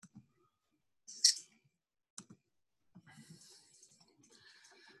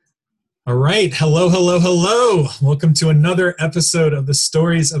All right. Hello, hello, hello. Welcome to another episode of the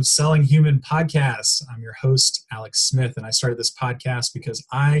Stories of Selling Human podcast. I'm your host, Alex Smith, and I started this podcast because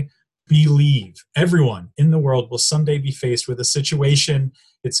I believe everyone in the world will someday be faced with a situation.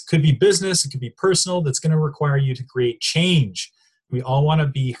 It could be business, it could be personal, that's going to require you to create change. We all want to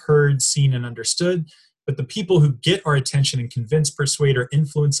be heard, seen, and understood, but the people who get our attention and convince, persuade, or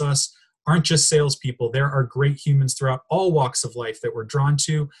influence us aren't just salespeople. There are great humans throughout all walks of life that we're drawn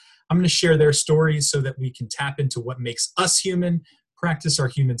to. I'm going to share their stories so that we can tap into what makes us human, practice our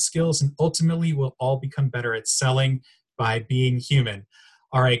human skills, and ultimately we'll all become better at selling by being human.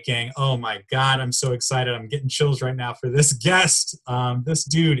 All right, gang. Oh my God, I'm so excited. I'm getting chills right now for this guest. This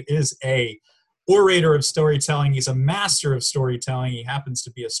dude is a orator of storytelling. He's a master of storytelling. He happens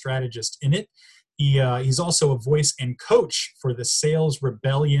to be a strategist in it. He's also a voice and coach for the Sales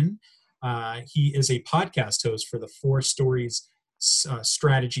Rebellion. He is a podcast host for the Four Stories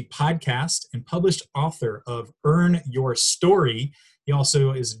Strategy podcast and published author of Earn Your Story. He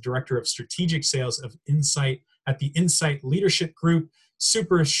also is director of strategic sales of Insight at the Insight Leadership Group.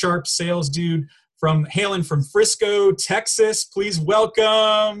 Super sharp sales dude hailing from Frisco, Texas. Please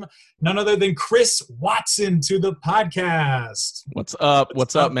welcome none other than Chris Watson to the podcast. What's up?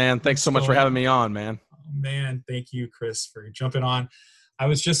 What's up, man? Thanks so much for having me on, man. Oh, man, thank you, Chris, for jumping on. I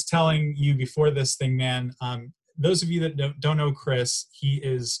was just telling you before this thing, man, those of you that don't know Chris, he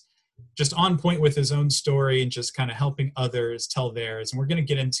is just on point with his own story and just kind of helping others tell theirs. And we're going to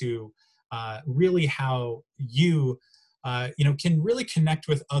get into really how you can really connect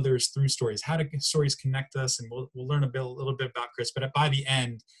with others through stories, how do stories connect us. And we'll learn a little bit about Chris. But by the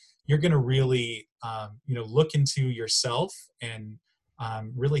end, you're going to really, look into yourself and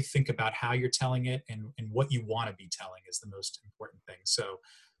really think about how you're telling it and what you want to be telling is the most important thing. So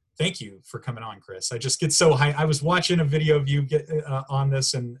thank you for coming on, Chris. I just get so high. I was watching a video of you get on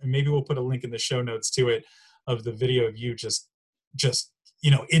this, and maybe we'll put a link in the show notes to it, of the video of you just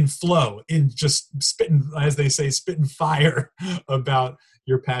in flow, in just spitting, as they say, spitting fire about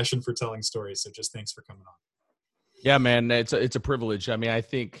your passion for telling stories. So just thanks for coming on. Yeah, man, it's a privilege. I mean, I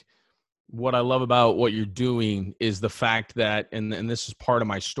think what I love about what you're doing is the fact that, and this is part of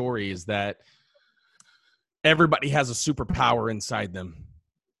my story, is that everybody has a superpower inside them.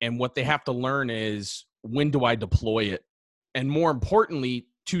 And what they have to learn is, when do I deploy it? And more importantly,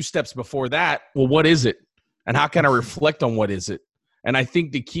 2 steps before that, well, what is it? And how can I reflect on what is it? And I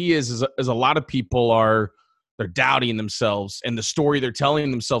think the key is a lot of people they're doubting themselves, and the story they're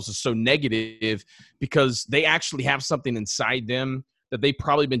telling themselves is so negative because they actually have something inside them that they've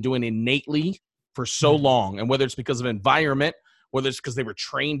probably been doing innately for so long. And whether it's because of environment, whether it's because they were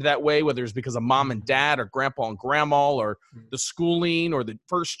trained that way, whether it's because of mom and dad or grandpa and grandma or the schooling or the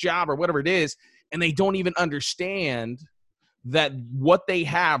first job or whatever it is, and they don't even understand that what they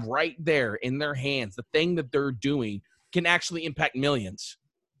have right there in their hands, the thing that they're doing, can actually impact millions.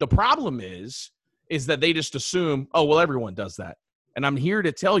 The problem is that they just assume, oh, well, everyone does that. And I'm here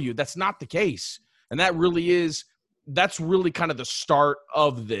to tell you that's not the case. And that's really kind of the start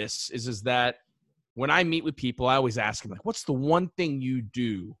of this is that when I meet with people, I always ask them, like, what's the one thing you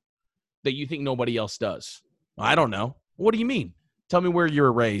do that you think nobody else does? Well, I don't know. What do you mean? Tell me where you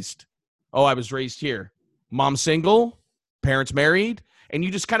were raised. Oh, I was raised here. Mom single, parents married. And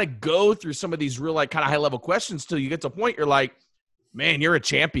you just kind of go through some of these real, like, kind of high level questions till you get to a point you're like, man, you're a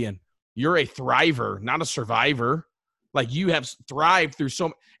champion. You're a thriver, not a survivor. Like, you have thrived through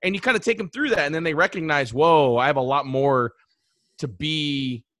and you kind of take them through that. And then they recognize, whoa, I have a lot more to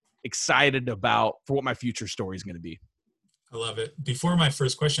be excited about for what my future story is going to be. I love it. Before my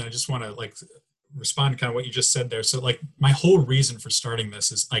first question, I just want to respond to kind of what you just said there. So my whole reason for starting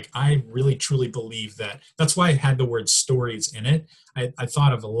this is I really truly believe that's why I had the word stories in it. I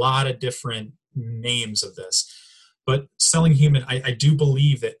thought of a lot of different names of this, but selling human, I do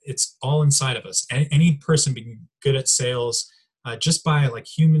believe that it's all inside of us. Any person being good at sales, just by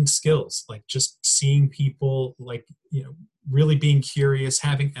human skills, just seeing people, really being curious,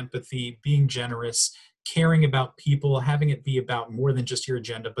 having empathy, being generous, caring about people, having it be about more than just your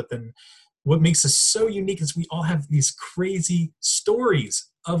agenda. But then what makes us so unique is we all have these crazy stories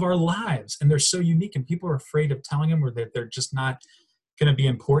of our lives, and they're so unique, and people are afraid of telling them, or that they're just not going to be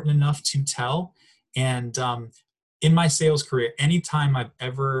important enough to tell. And in my sales career, anytime I've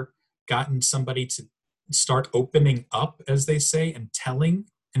ever gotten somebody to start opening up, as they say, and telling,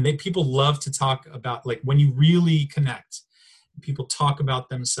 and people love to talk about, when you really connect, people talk about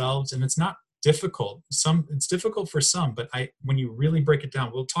themselves, and it's not difficult. It's difficult for some, but when you really break it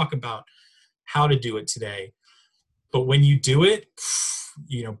down, we'll talk about how to do it today. But when you do it,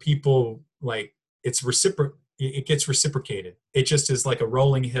 people it's reciprocal. it gets reciprocated. It just is like a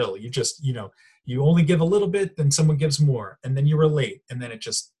rolling hill. You just, you only give a little bit, then someone gives more, and then you relate, and then it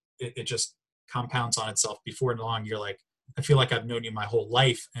just compounds on itself. Before long, you're like, I feel like I've known you my whole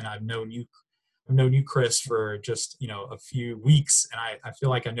life, and I've known you, Chris, for just, a few weeks, and I feel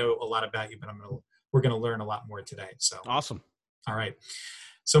like I know a lot about you, but we're going to learn a lot more today. So awesome. All right.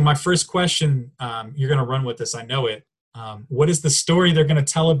 So my first question, you're going to run with this. I know it. What is the story they're going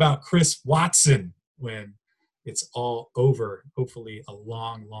to tell about Chris Watson when it's all over? Hopefully a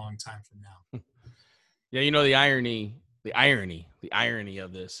long, long time from now. Yeah. The irony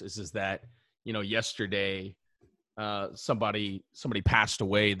of this is that, yesterday, somebody passed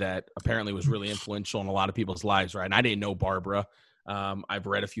away that apparently was really influential in a lot of people's lives. Right. And I didn't know Barbara. I've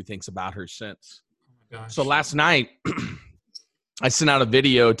read a few things about her since. Oh my gosh. So last night I sent out a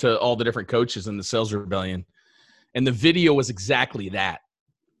video to all the different coaches in the Sales Rebellion. And the video was exactly that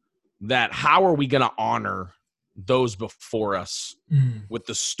how are we going to honor those before us with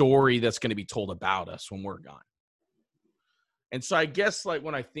the story that's going to be told about us when we're gone. And so I guess like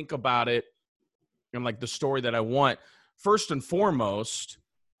when I think about it and like the story that I want, first and foremost,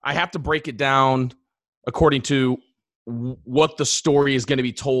 I have to break it down according to what the story is going to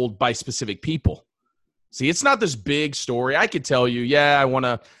be told by specific people. See, it's not this big story. I could tell you, I want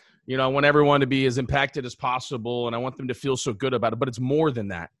everyone to be as impacted as possible, and I want them to feel so good about it, but it's more than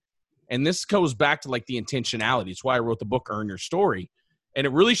that. And this goes back to like the intentionality. It's why I wrote the book, Earn Your Story. And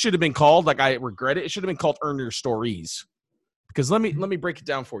it really should have been called, like I regret it, it should have been called Earn Your Stories. Because let me break it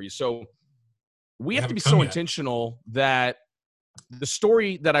down for you. So we have to be so intentional that the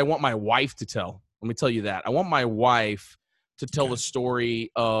story that I want my wife to tell, let me tell you that. I want my wife to tell the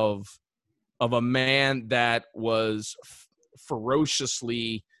story of a man that was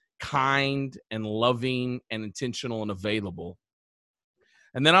ferociously kind and loving and intentional and available.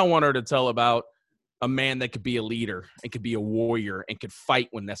 And then I want her to tell about a man that could be a leader and could be a warrior and could fight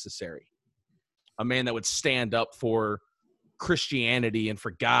when necessary. A man that would stand up for Christianity and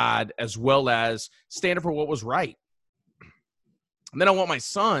for God, as well as stand up for what was right. And then I want my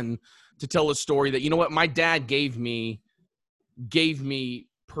son to tell a story that, my dad gave me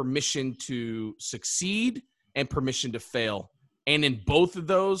permission to succeed and permission to fail. And in both of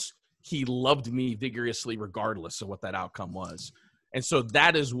those, he loved me vigorously regardless of what that outcome was. And so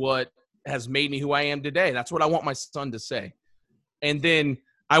that is what has made me who I am today. That's what I want my son to say. And then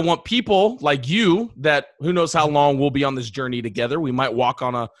I want people like you that who knows how long we'll be on this journey together. We might walk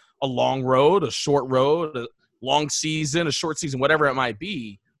on a long road, a short road, a long season, a short season, whatever it might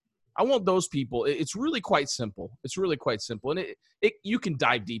be. I want those people. It's really quite simple. And you can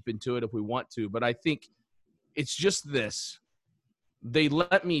dive deep into it if we want to, but I think it's just this. They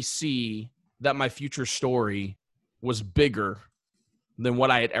let me see that my future story was bigger than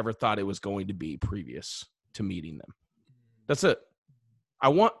what I had ever thought it was going to be previous to meeting them. That's it. I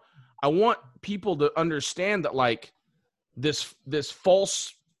want people to understand that like this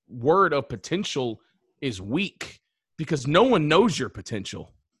false word of potential is weak because no one knows your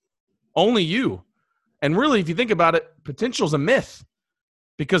potential. Only you. And really, if you think about it, potential is a myth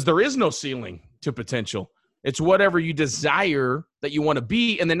because there is no ceiling to potential. It's whatever you desire that you want to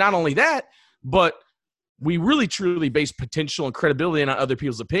be. And then not only that, but we really truly base potential and credibility on other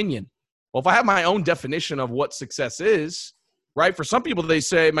people's opinion. Well, if I have my own definition of what success is, right? For some people,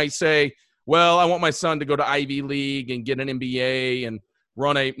 might say, well, I want my son to go to Ivy League and get an MBA and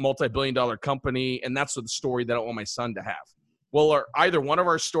run a multi-billion-dollar company. And that's the story that I want my son to have. Well, are either one of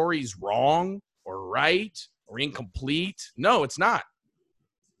our stories wrong or right or incomplete? No, it's not.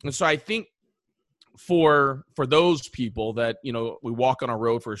 And so I think for those people that, we walk on a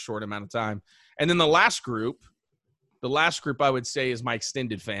road for a short amount of time. And then the last group I would say is my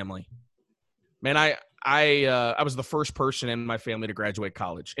extended family. Man, I was the first person in my family to graduate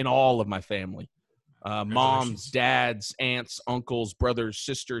college, in all of my family. Moms, dads, aunts, uncles, brothers,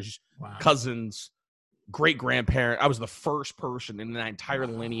 sisters, cousins, great-grandparent. I was the first person in that entire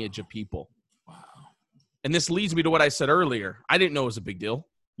lineage of people. Wow. And this leads me to what I said earlier. I didn't know it was a big deal.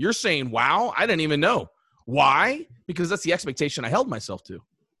 You're saying, wow, I didn't even know. Why? Because that's the expectation I held myself to.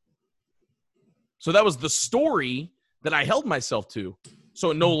 So that was the story that I held myself to.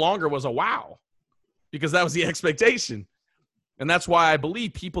 So it no longer was a wow, because that was the expectation. And that's why I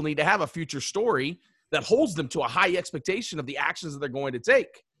believe people need to have a future story that holds them to a high expectation of the actions that they're going to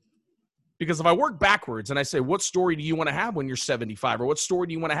take. Because if I work backwards and I say, what story do you want to have when you're 75? Or what story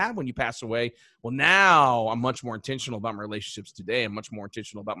do you want to have when you pass away? Well, now I'm much more intentional about my relationships today. I'm much more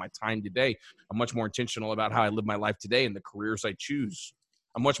intentional about my time today. I'm much more intentional about how I live my life today and the careers I choose.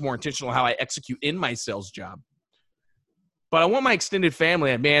 I'm much more intentional how I execute in my sales job. But I want my extended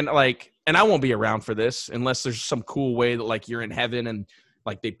family, man, like and I won't be around for this unless there's some cool way that like you're in heaven and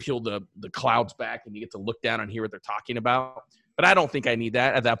like they peel the clouds back and you get to look down and hear what they're talking about. But I don't think I need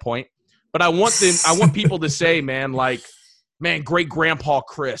that at that point. But I want people to say, man, like, man, great grandpa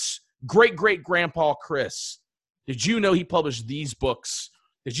Chris, great grandpa Chris. Did you know he published these books?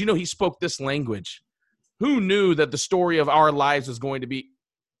 Did you know he spoke this language? Who knew that the story of our lives was going to be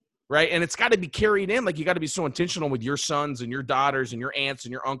right? And it's got to be carried in. Like, you got to be so intentional with your sons and your daughters and your aunts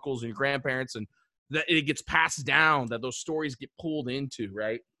and your uncles and your grandparents, and that it gets passed down, that those stories get pulled into,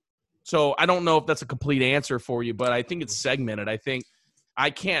 right? So I don't know if that's a complete answer for you, but I think it's segmented. I think I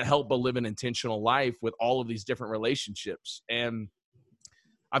can't help but live an intentional life with all of these different relationships. And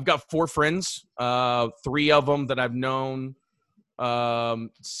I've got 4 friends, 3 of them that I've known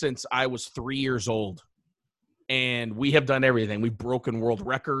since I was 3 years old. And we have done everything. We've broken world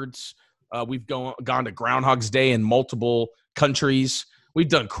records. We've gone to Groundhog's Day in multiple countries. We've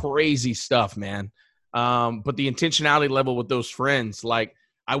done crazy stuff, man. But the intentionality level with those friends, like,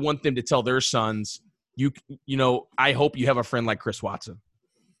 I want them to tell their sons, you know, I hope you have a friend like Chris Watson.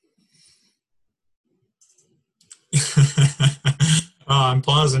 I'm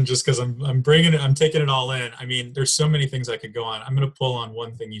pausing just because I'm taking it all in. I mean, there's so many things I could go on. I'm going to pull on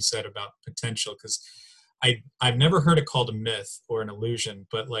one thing you said about potential, because I've never heard it called a myth or an illusion,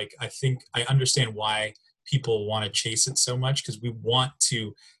 but like, I think I understand why people want to chase it so much, because we want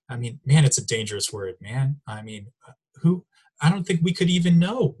to. I mean, man, it's a dangerous word, man. I mean, I don't think we could even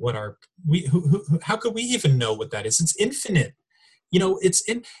know what how could we even know what that is? It's infinite. You know,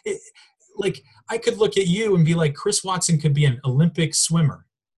 like, I could look at you and be like, Chris Watson could be an Olympic swimmer.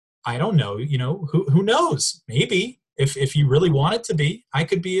 I don't know, you know, who knows? Maybe if you really want it to be, I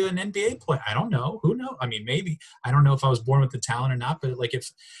could be an NBA player. I don't know. Who knows? I mean, maybe. I don't know if I was born with the talent or not, but like,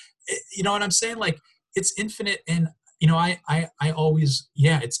 if, you know what I'm saying? Like, it's infinite. And, you know, I always,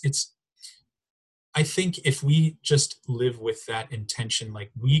 I think if we just live with that intention,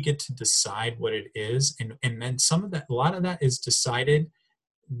 like, we get to decide what it is. And then a lot of that is decided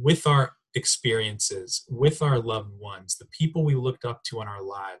with our experiences, with our loved ones, the people we looked up to in our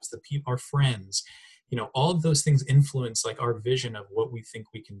lives, our friends, you know, all of those things influence like our vision of what we think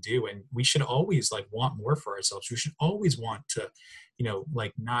we can do. And we should always like want more for ourselves. We should always want to, you know,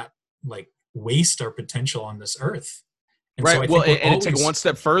 like, not like waste our potential on this earth. And right. So well, and take it one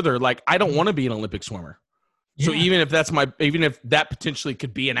step further. Like, I don't want to be an Olympic swimmer. Yeah. So even if that potentially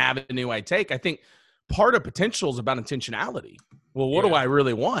could be an avenue I take, I think part of potential is about intentionality. Well, what do I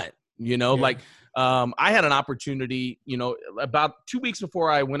really want? You know, like, I had an opportunity, you know, about 2 weeks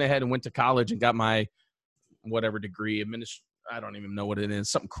before I went ahead and went to college and got my whatever degree, I don't even know what it is,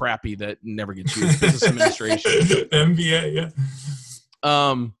 something crappy that never gets used, business administration. MBA,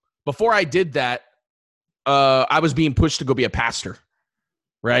 yeah. Before I did that, I was being pushed to go be a pastor,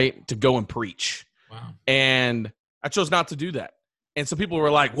 right? To go and preach. Wow. And I chose not to do that. And so people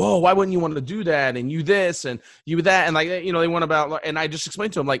were like, whoa, why wouldn't you want to do that? And you this and you that. And like, you know, they went about, and I just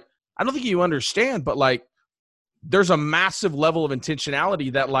explained to them, like, I don't think you understand, but like, there's a massive level of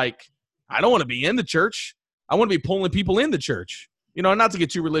intentionality that, like, I don't want to be in the church. I want to be pulling people in the church. You know, not to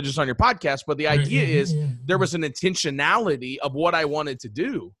get too religious on your podcast, but the idea is there was an intentionality of what I wanted to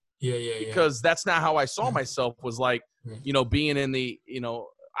do. Because that's not how I saw myself, was like, you know, being in the, you know,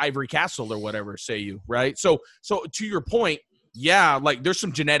 ivory castle or whatever, say you, right? So to your point, yeah, like, there's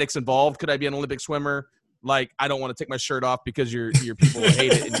some genetics involved. Could I be an Olympic swimmer? Like, I don't want to take my shirt off because your people will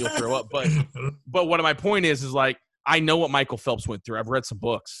hate it and you'll throw up. But what my point is like, I know what Michael Phelps went through. I've read some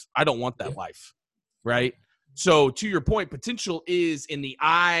books. I don't want that life, right? So to your point, potential is in the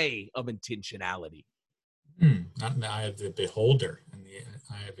eye of intentionality. Not in the eye of the beholder, in the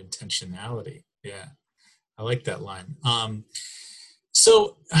eye of intentionality. Yeah, I like that line.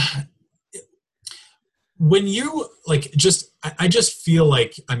 So when you like, I just feel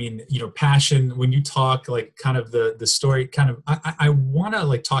like, I mean, you know, passion, when you talk like kind of the story, kind of, I want to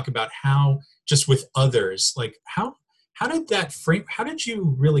like talk about how, just with others, like how did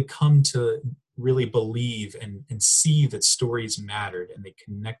you really come to really believe and see that stories mattered and they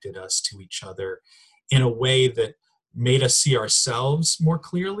connected us to each other in a way that made us see ourselves more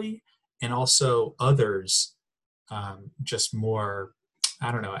clearly, and also others just more,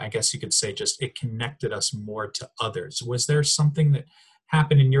 I don't know, I guess you could say just it connected us more to others. Was there something that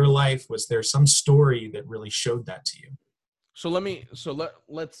happened in your life? Was there some story that really showed that to you? So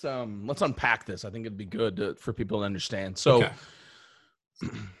let's unpack this. I think it'd be good for people to understand. So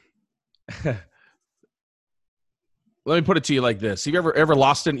okay. let me put it to you like this. Have you ever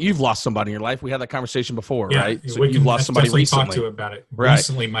lost you've lost somebody in your life? We had that conversation before, Yeah, right? So you've lost somebody recently. Talk to about it. Right.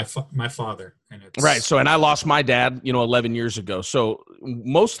 Recently, my father. And it's, right. So, and I lost my dad, 11 years ago. So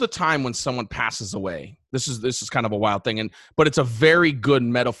most of the time when someone passes away, this is kind of a wild thing. But it's a very good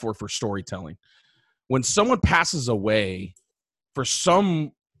metaphor for storytelling. When someone passes away, for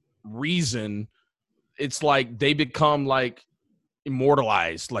some reason, it's like they become like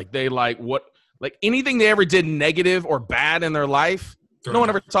immortalized. Like they like anything they ever did negative or bad in their life, no one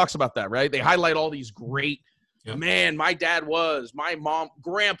ever talks about that, right? They highlight all these great, man, my dad was, my mom,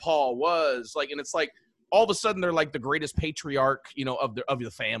 grandpa was, like, and it's like all of a sudden they're like the greatest patriarch, of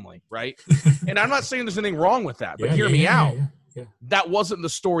the family, right? And I'm not saying there's anything wrong with that, but hear me out. Yeah. That wasn't the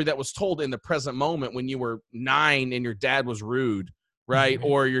story that was told in the present moment when you were 9 and your dad was rude, right? Mm-hmm.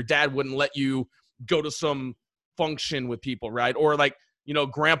 Or your dad wouldn't let you go to some function with people, right? Or like,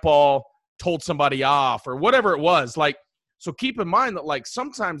 grandpa told somebody off or whatever it was. Like, so keep in mind that like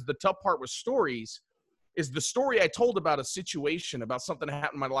sometimes the tough part with stories is the story I told about a situation, about something that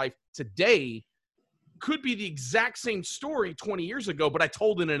happened in my life today could be the exact same story 20 years ago, but I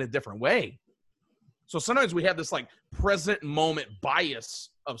told it in a different way. So sometimes we have this like present moment bias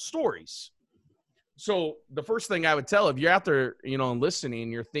of stories. So the first thing I would tell, if you're out there,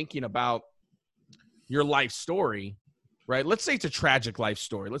 listening, you're thinking about your life story, right? Let's say it's a tragic life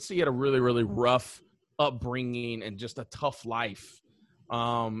story. Let's say you had a really, really rough upbringing and just a tough life.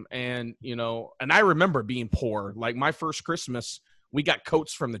 And I remember being poor. Like my first Christmas, we got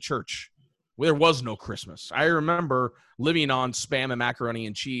coats from the church. There was no Christmas. I remember living on Spam and macaroni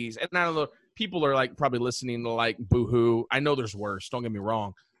and cheese. And I don't know, people are like probably listening to like boo-hoo. I know there's worse. Don't get me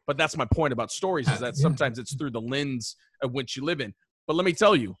wrong. But that's my point about stories is that sometimes it's through the lens of which you live in. But let me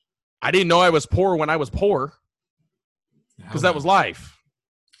tell you, I didn't know I was poor when I was poor. Because that was life.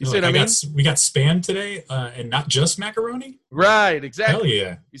 You see what I mean? We got Spam today, and not just macaroni. Right, exactly. Hell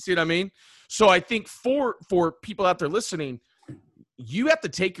yeah. You see what I mean? So I think for people out there listening, you have to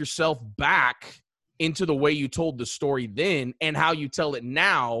take yourself back into the way you told the story then and how you tell it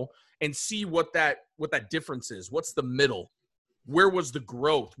now and see what that difference is. What's the middle? Where was the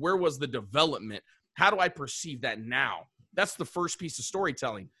growth? Where was the development? How do I perceive that now? That's the first piece of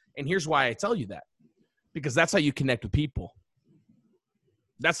storytelling. And here's why I tell you that. Because that's how you connect with people.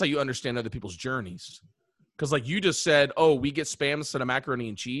 That's how you understand other people's journeys. Because like you just said, oh, we get Spam instead of macaroni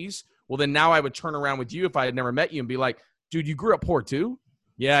and cheese. Well, then now I would turn around with you if I had never met you and be like, dude, you grew up poor too?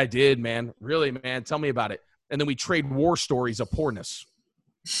 Yeah, I did, man. Really, man. Tell me about it. And then we trade war stories of poorness.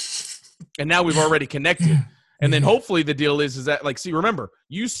 And now we've already connected. And then hopefully the deal is that, like, see, remember,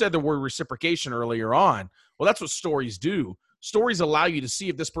 you said the word reciprocation earlier on. Well, that's what stories do. Stories allow you to see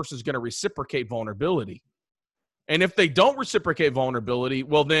if this person is going to reciprocate vulnerability. And if they don't reciprocate vulnerability,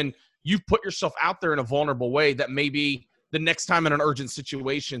 well, then you've put yourself out there in a vulnerable way that maybe the next time in an urgent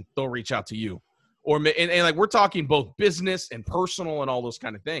situation, they'll reach out to you. Or and like we're talking both business and personal and all those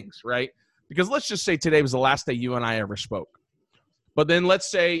kind of things, right? Because let's just say today was the last day you and I ever spoke. But then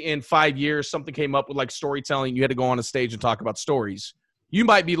let's say in 5 years, something came up with like storytelling. You had to go on a stage and talk about stories. You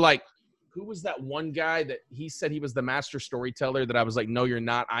might be like, who was that one guy that he said he was the master storyteller that I was like, no, you're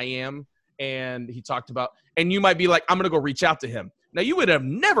not, I am. And he talked about, and you might be like, I'm going to go reach out to him. Now you would have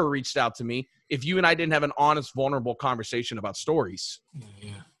never reached out to me if you and I didn't have an honest, vulnerable conversation about stories.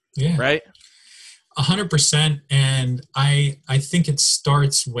 Yeah. Right? 100%. And I think it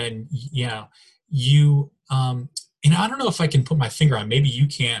starts when, you, and I don't know if I can put my finger on, maybe you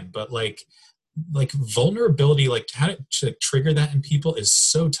can, but like vulnerability, like how to trigger that in people is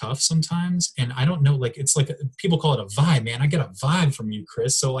so tough sometimes. And I don't know, like, it's like people call it a vibe, man. I get a vibe from you,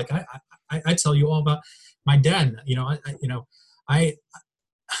 Chris. So like, I tell you all about my dad,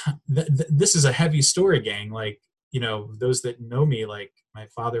 this is a heavy story, gang. Like, those that know me, like my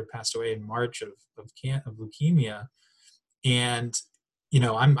father passed away in March of leukemia, and,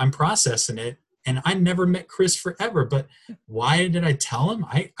 I'm processing it. And I never met Chris forever, but why did I tell him?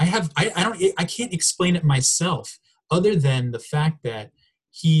 I can't explain it myself other than the fact that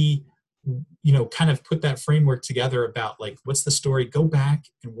he, kind of put that framework together about like, what's the story? Go back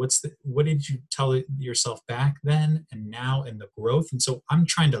and what did you tell yourself back then and now and the growth? And so I'm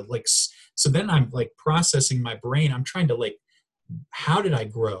trying to like, so then I'm like processing my brain. I'm trying to like, how did I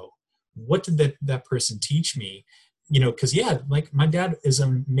grow? What did that person teach me? Because like my dad is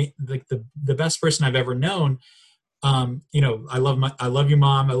like the best person I've ever known. I love you,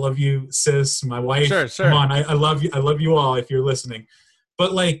 Mom. I love you, sis. My wife. Sure. Come on, I love you. I love you all if you're listening.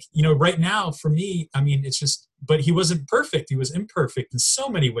 But like, right now for me, I mean, it's just, but he wasn't perfect. He was imperfect in so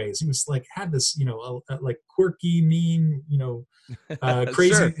many ways. He was like, had this, like quirky, mean,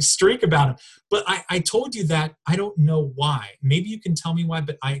 crazy Sure. streak about him. But I told you that I don't know why. Maybe you can tell me why,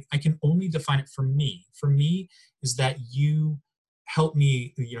 but I can only define it for me. For me is that you help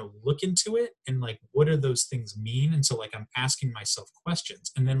me, look into it and like, what do those things mean? And so like, I'm asking myself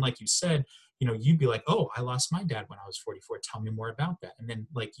questions. And then like you said, you'd be like, oh, I lost my dad when I was 44. Tell me more about that. And then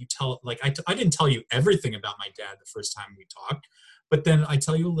like you tell, like, I didn't tell you everything about my dad the first time we talked, but then I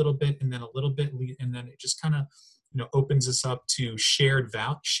tell you a little bit and then a little bit. And then it just kind of, opens us up to shared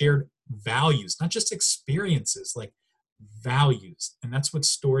values, not just experiences, like values. And that's what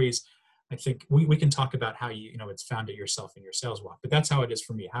stories, I think we can talk about how it's found it yourself in your sales walk, but that's how it is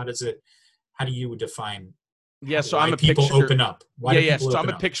for me. How do you define So why I'm a people picture, open up? So I'm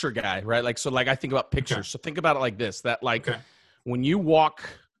a picture guy, right? Like, so like I think about pictures. Okay. So think about it like this, that like when you walk,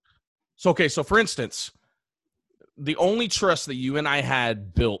 so for instance, the only trust that you and I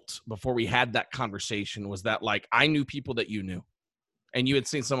had built before we had that conversation was that like I knew people that you knew, and you had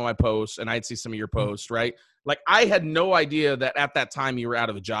seen some of my posts and I'd see some of your posts, right? Like I had no idea that at that time you were out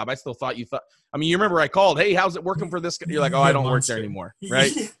of a job. I still thought you remember I called, hey, how's it working for this guy? You're like, oh, I don't work there anymore,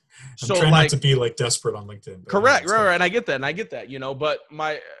 right? I'm trying not to be like desperate on LinkedIn. Correct, right, and I get that, but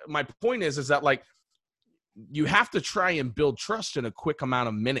my point is that like you have to try and build trust in a quick amount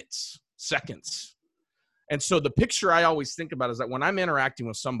of minutes, seconds. And so the picture I always think about is that when I'm interacting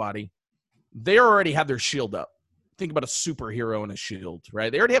with somebody, they already have their shield up. Think about a superhero and a shield,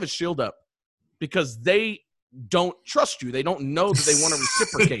 right? They already have a shield up because they don't trust you. They don't know that they want to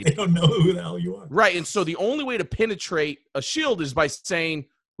reciprocate. They don't know who the hell you are. Right. And so the only way to penetrate a shield is by saying,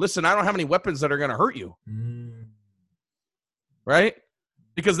 listen, I don't have any weapons that are going to hurt you. Right?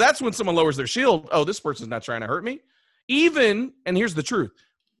 Because that's when someone lowers their shield. Oh, this person's not trying to hurt me. Even, and here's the truth,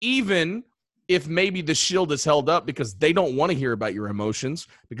 even if maybe the shield is held up because they don't want to hear about your emotions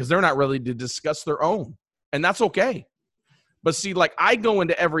because they're not ready to discuss their own. And that's okay. But see, like I go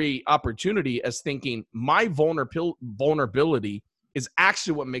into every opportunity as thinking my vulnerability is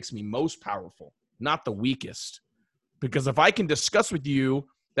actually what makes me most powerful, not the weakest. Because if I can discuss with you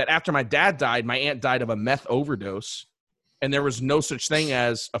that after my dad died, my aunt died of a meth overdose, and there was no such thing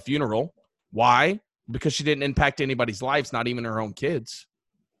as a funeral. Why? Because she didn't impact anybody's lives, not even her own kids.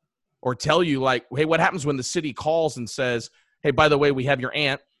 Or tell you like, hey, what happens when the city calls and says, hey, by the way, we have your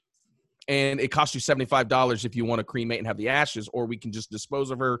aunt, and it costs you $75 if you want to cremate and have the ashes, or we can just dispose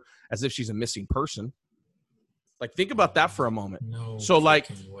of her as if she's a missing person. Like, think about that for a moment. No so like,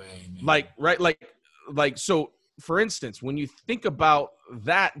 way, like, right. Like, so for instance, when you think about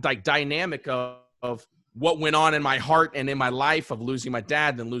that like dynamic of what went on in my heart and in my life of losing my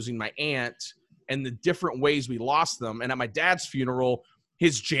dad and losing my aunt and the different ways we lost them. And at my dad's funeral,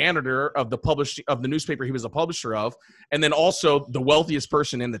 his janitor of the newspaper he was a publisher of, and then also the wealthiest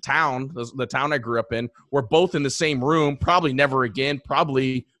person in the town I grew up in, were both in the same room, probably never again,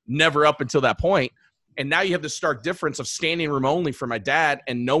 probably never up until that point. And now you have the stark difference of standing room only for my dad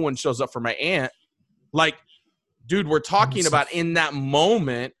and no one shows up for my aunt. Like, dude, we're talking about in that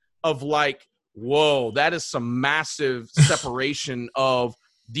moment of like, whoa, that is some massive separation of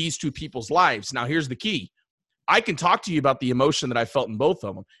these two people's lives. Now, here's the key. I can talk to you about the emotion that I felt in both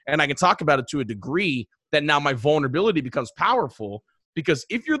of them, and I can talk about it to a degree that now my vulnerability becomes powerful, because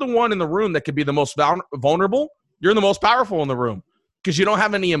if you're the one in the room that could be the most vulnerable, you're the most powerful in the room because you don't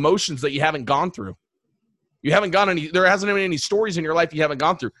have any emotions that you haven't gone through. There hasn't been any stories in your life you haven't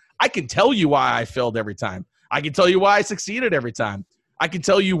gone through. I can tell you why I failed every time. I can tell you why I succeeded every time. I can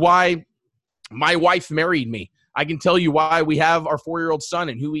tell you why my wife married me. I can tell you why we have our 4-year-old son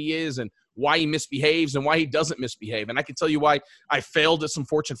and who he is and why he misbehaves and why he doesn't misbehave. And I can tell you why I failed at some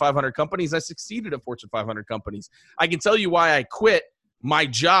Fortune 500 companies. I succeeded at Fortune 500 companies. I can tell you why I quit my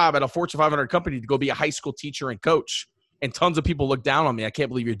job at a Fortune 500 company to go be a high school teacher and coach. And tons of people look down on me. I can't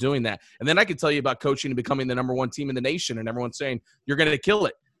believe you're doing that. And then I can tell you about coaching and becoming the number one team in the nation and everyone's saying, you're going to kill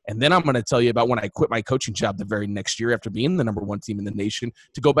it. And then I'm going to tell you about when I quit my coaching job the very next year after being the number one team in the nation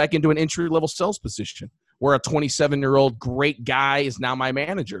to go back into an entry-level sales position where a 27-year-old great guy is now my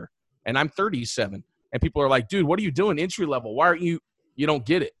manager. And I'm 37. And people are like, dude, what are you doing entry level? Why aren't you don't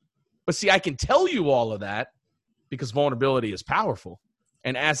get it. But see, I can tell you all of that because vulnerability is powerful.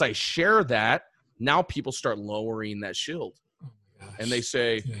 And as I share that, now people start lowering that shield. Oh my gosh. And they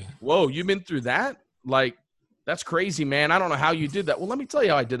say, whoa, you've been through that? Like, that's crazy, man. I don't know how you did that. Well, let me tell you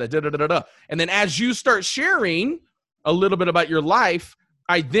how I did that. And then as you start sharing a little bit about your life,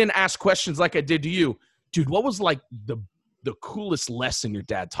 I then ask questions like I did to you. Dude, what was like the coolest lesson your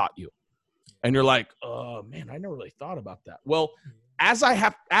dad taught you? And you're like, oh man, I never really thought about that. Well, as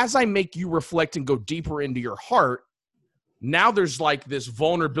I make you reflect and go deeper into your heart, now there's like this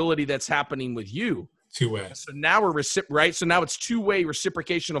vulnerability that's happening with you. Two-way. So now we're right. So now it's two-way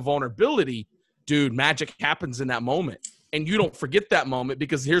reciprocation of vulnerability. Dude, magic happens in that moment. And you don't forget that moment,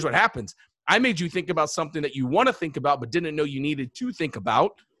 because here's what happens. I made you think about something that you want to think about, but didn't know you needed to think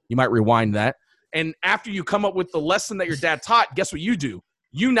about. You might rewind that. And after you come up with the lesson that your dad taught, guess what you do?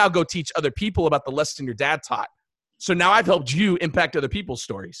 You now go teach other people about the lesson your dad taught. So now I've helped you impact other people's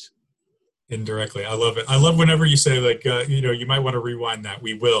stories. Indirectly. I love it. I love whenever you say, like, you might want to rewind that.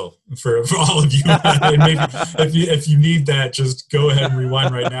 We will for all of you. And maybe if you need that, just go ahead and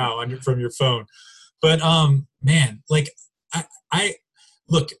rewind right now from your phone. But man, like I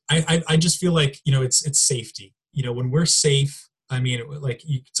just feel like, it's safety. When we're safe, I mean, like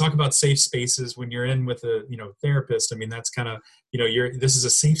you talk about safe spaces when you're in with a, therapist. I mean, that's kind of, this is a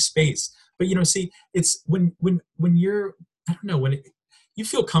safe space. But, see, it's when you're, I don't know, when you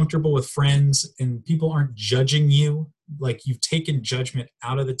feel comfortable with friends and people aren't judging you, like you've taken judgment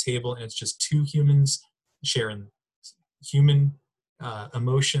out of the table and it's just two humans sharing human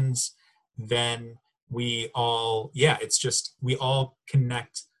emotions, then we all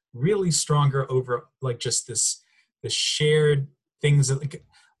connect really stronger over like just the shared things that, like,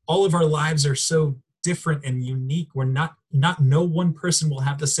 all of our lives are so different and unique. We're no one person will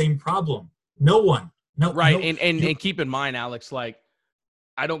have the same problem. No one. No. Right. No, and keep in mind, Alex, like,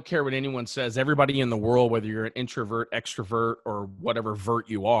 I don't care what anyone says. Everybody in the world, whether you're an introvert, extrovert, or whatever vert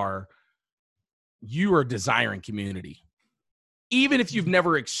you are desiring community. Even if you've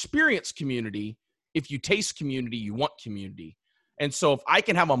never experienced community, if you taste community, you want community. And so if I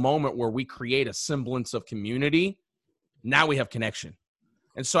can have a moment where we create a semblance of community, now we have connection.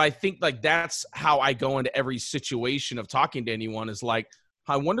 And so I think like that's how I go into every situation of talking to anyone, is like,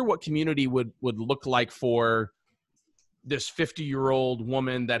 I wonder what community would look like for this 50-year-old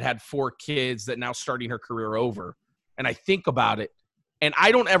woman that had 4 kids that now starting her career over. And I think about it, and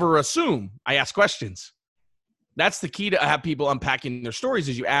I don't ever assume. I ask questions. That's the key to have people unpacking their stories,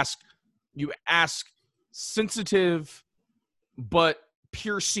 is you ask sensitive but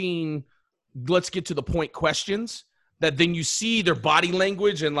piercing, let's get to the point questions that then you see their body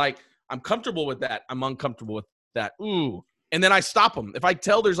language and like, I'm comfortable with that. I'm uncomfortable with that. Ooh. And then I stop them. If I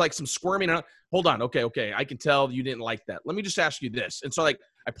tell there's like some squirming, hold on. Okay. I can tell you didn't like that. Let me just ask you this. And so like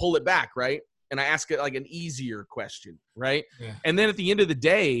I pull it back, right? And I ask it like an easier question, right? Yeah. And then at the end of the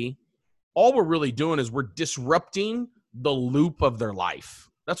day, all we're really doing is we're disrupting the loop of their life.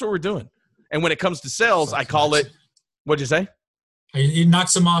 That's what we're doing. And when it comes to sales, I call it, what'd you say? It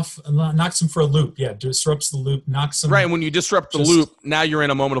knocks them off, knocks them for a loop. Yeah, disrupts the loop, knocks them. Right, and when you disrupt the loop, now you're in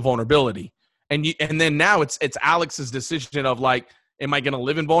a moment of vulnerability. And then now it's Alex's decision of like, am I going to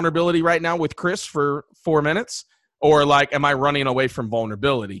live in vulnerability right now with Chris for 4 minutes? Or like, am I running away from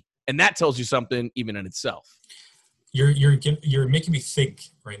vulnerability? And that tells you something even in itself. You're making me think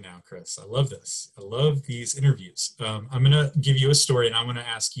right now, Chris. I love this. I love these interviews. I'm going to give you a story, and I'm going to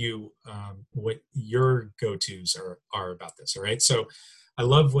ask you what your go-tos are about this. All right. So I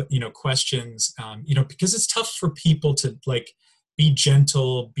love what, questions, because it's tough for people to like be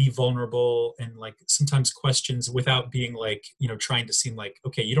gentle, be vulnerable, and like sometimes questions without being like, trying to seem like,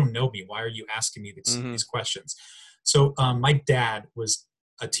 okay, you don't know me. Why are you asking me these questions? So my dad was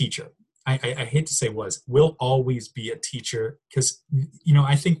a teacher. I hate to say will always be a teacher, because,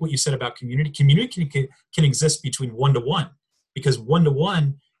 I think what you said about community can exist between one-to-one, because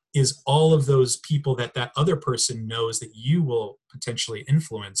one-to-one is all of those people that other person knows that you will potentially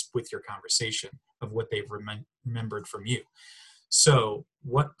influence with your conversation of what they've remembered from you. So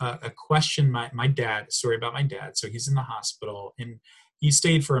what a question, my dad, story about my dad. So he's in the hospital and he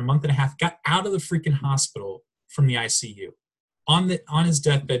stayed for a month and a half, got out of the freaking hospital from the ICU. On his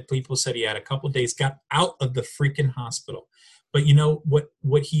deathbed, people said he had a couple of days, got out of the freaking hospital. But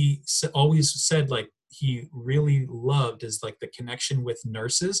what he always said, like he really loved, is like the connection with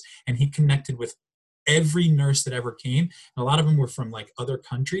nurses, and he connected with every nurse that ever came. And a lot of them were from like other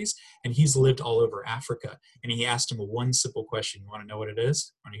countries, and he's lived all over Africa. And he asked him one simple question. You want to know what it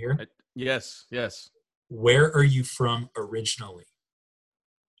is? Want to hear? Yes. Where are you from originally?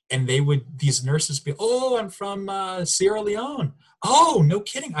 And these nurses be, oh, I'm from Sierra Leone. Oh, no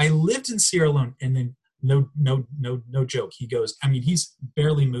kidding. I lived in Sierra Leone. And then no joke. He goes, he's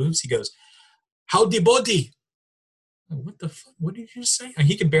barely moves. He goes, howdy body. What the fuck? What did you say? And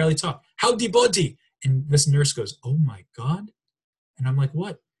he can barely talk. Howdy body. And this nurse goes, oh my God. And I'm like,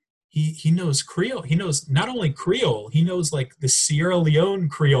 what? He knows Creole. He knows not only Creole, he knows like the Sierra Leone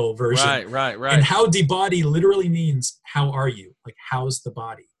Creole version. Right. And howdy body literally means, how are you? Like, how's the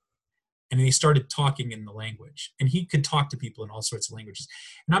body? And they started talking in the language, and he could talk to people in all sorts of languages.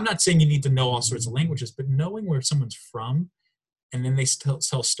 And I'm not saying you need to know all sorts of languages, but knowing where someone's from, and then they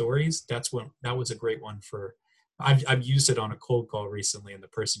tell stories. That was a great one for. I've used it on a cold call recently, and the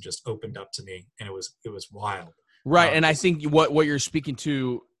person just opened up to me, and it was wild. Right. And I think what you're speaking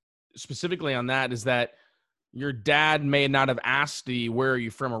to specifically on that is that your dad may not have asked the "where are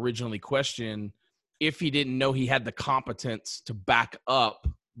you from" originally question if he didn't know he had the competence to back up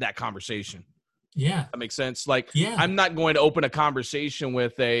that conversation. Yeah. That makes sense. Like, yeah. I'm not going to open a conversation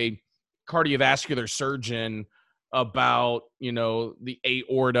with a cardiovascular surgeon about, the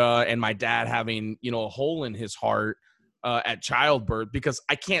aorta and my dad having, a hole in his heart at childbirth, because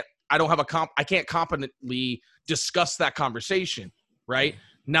I can't competently discuss that conversation. Right.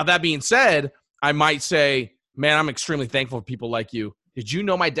 Now, that being said, I might say, man, I'm extremely thankful for people like you. Did you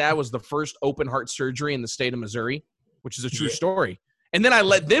know my dad was the first open heart surgery in the state of Missouri, which is a true story? And then I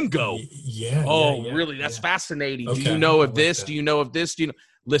let them go. Yeah. Really? That's fascinating. Okay. Do you know of this? That. Do you know of this?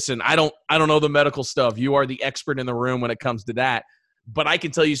 Listen, I don't know the medical stuff. You are the expert in the room when it comes to that. But I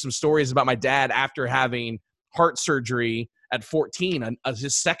can tell you some stories about my dad after having heart surgery at 14,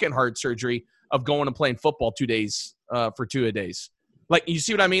 his second heart surgery, of going and playing football 2 days for 2 days. Like, you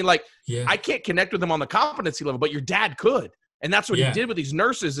see what I mean? Like, I can't connect with him on the competency level, but your dad could. And that's what he did with these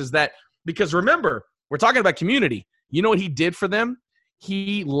nurses, is that, because remember, we're talking about community. You know what he did for them?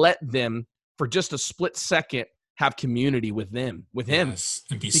 He let them, for just a split second, have community with him, because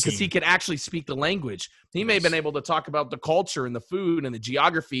he could actually speak the language. He may have been able to talk about the culture and the food and the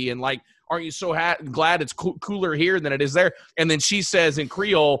geography, and like, aren't you so glad it's cooler here than it is there? And then she says in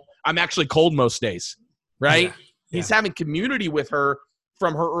Creole, I'm actually cold most days, right? Yeah. He's having community with her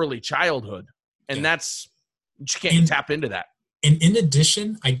from her early childhood, and that's, you can't tap into that. And in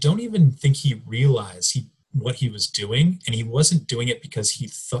addition, I don't even think he realized what he was doing, and he wasn't doing it because he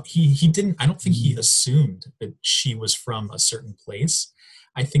thought he didn't. I don't think he assumed that she was from a certain place.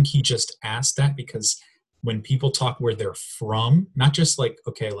 I think he just asked that because when people talk where they're from, not just like,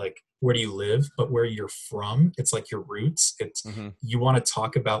 okay, like, where do you live, but where you're from, it's like your roots. It's you want to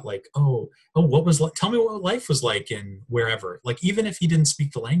talk about like, what was like, tell me what life was like in wherever, like, even if he didn't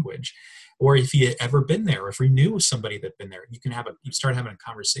speak the language, or if he had ever been there, or if he knew somebody that'd been there, you start having a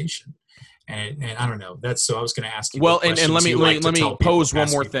conversation. And I don't know. So I was going to ask you. Well, and let me pose one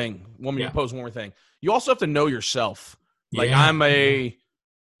more thing. Pose one more thing. You also have to know yourself. Like, I'm a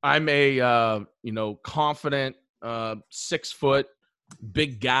confident 6 foot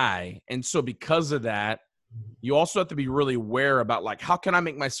big guy, and so because of that, you also have to be really aware about, like, how can I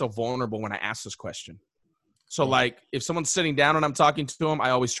make myself vulnerable when I ask this question? So like, if someone's sitting down and I'm talking to them, I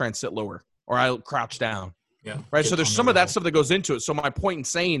always try and sit lower, or I'll crouch down. Yeah. Right. So there's some of that stuff that goes into it. So my point in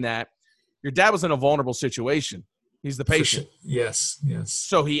saying that, your dad was in a vulnerable situation. He's the patient. Sure. Yes.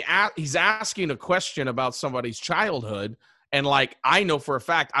 So he's asking a question about somebody's childhood. And like, I know for a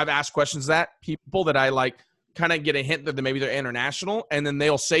fact, I've asked questions that people that I like kind of get a hint that maybe they're international. And then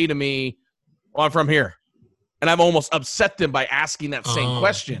they'll say to me, well, I'm from here. And I've almost upset them by asking that same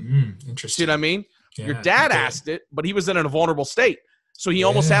question. Interesting. See what I mean? Yeah, your dad asked it, but he was in a vulnerable state. So he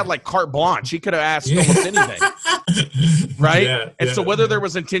almost had like carte blanche. He could have asked almost anything. Right? So whether there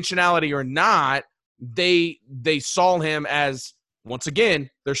was intentionality or not, they saw him as, once again,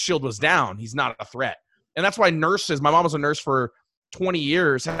 their shield was down. He's not a threat. And that's why nurses, my mom was a nurse for 20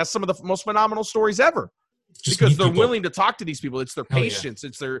 years, has some of the most phenomenal stories ever. Just because they're willing to talk to these people. It's their patience.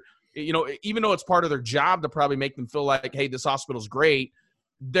 It's their, even though it's part of their job to probably make them feel like, hey, this hospital's great,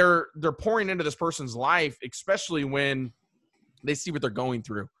 they're pouring into this person's life, especially when they see what they're going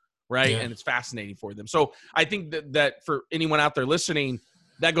through, right? And it's fascinating for them. So I think that for anyone out there listening,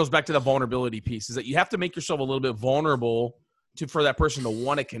 that goes back to the vulnerability piece, is that you have to make yourself a little bit vulnerable for that person to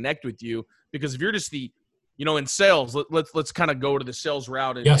want to connect with you. Because if you're just in sales, let's kind of go to the sales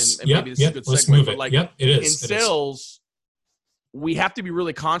route, and maybe this is a good segue. But like, it is. In sales, we have to be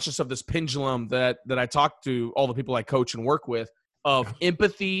really conscious of this pendulum that I talk to all the people I coach and work with, of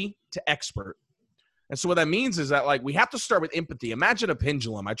empathy to expert. And so what that means is that, like, we have to start with empathy. Imagine a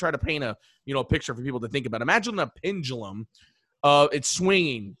pendulum. I try to paint a picture for people to think about. Imagine a pendulum. It's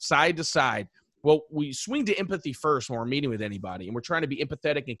swinging side to side. Well, we swing to empathy first when we're meeting with anybody, and we're trying to be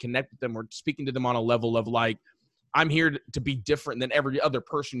empathetic and connect with them. We're speaking to them on a level of like, I'm here to be different than every other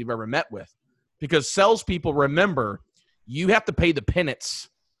person you've ever met with. Because salespeople, remember, you have to pay the penance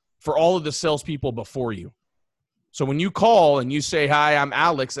for all of the salespeople before you. So when you call and you say, hi, I'm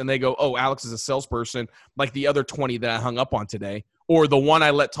Alex, and they go, oh, Alex is a salesperson like the other 20 that I hung up on today, or the one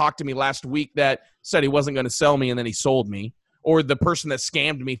I let talk to me last week that said he wasn't going to sell me and then he sold me, or the person that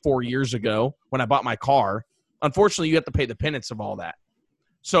scammed me 4 years ago when I bought my car. Unfortunately, you have to pay the penance of all that.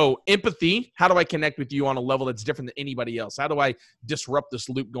 So empathy, how do I connect with you on a level that's different than anybody else? How do I disrupt this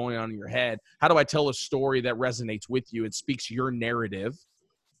loop going on in your head? How do I tell a story that resonates with you and speaks your narrative?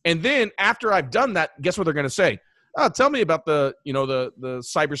 And then after I've done that, guess what they're going to say? Oh, tell me about the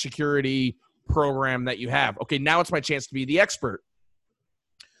cybersecurity program that you have. Okay, now it's my chance to be the expert.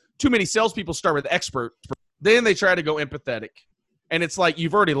 Too many salespeople start with expert, then they try to go empathetic. And it's like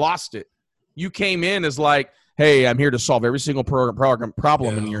you've already lost it. You came in as like, hey, I'm here to solve every single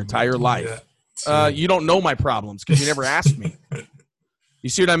problem in your entire life. You don't know my problems because you never asked me. You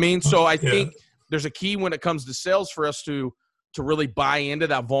see what I mean? So I think there's a key when it comes to sales for us to really buy into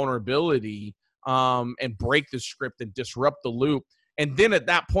that vulnerability and break the script and disrupt the loop. And then at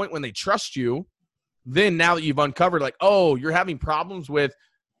that point when they trust you, then now that you've uncovered like, oh, you're having problems with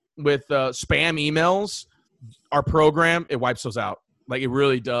spam emails, our program, it wipes those out. Like it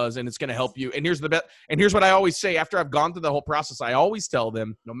really does, and it's going to help you. And here's what I always say after I've gone through the whole process. I always tell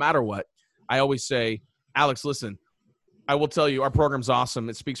them, no matter what, I always say, Alex, listen, I will tell you our program's awesome.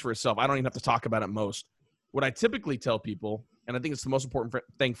 It speaks for itself. I don't even have to talk about it most. What I typically tell people, and I think it's the most important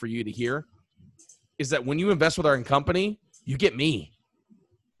thing for you to hear, is that when you invest with our company, you get me.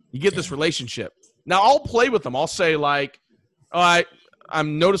 You get this relationship. Now, I'll play with them. I'll say like, all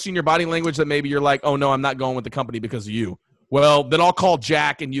I'm noticing your body language that maybe you're like, oh, no, I'm not going with the company because of you. Well, then I'll call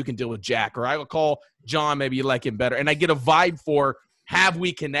Jack and you can deal with Jack. Or I will call John, maybe you like him better. And I get a vibe for, have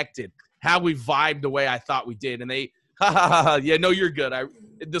we connected? Have we vibed the way I thought we did? And they, yeah, no, you're good.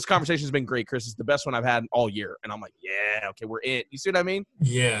 This conversation has been great, Chris. It's the best one I've had all year. And I'm like, yeah, okay, we're in. You see what I mean?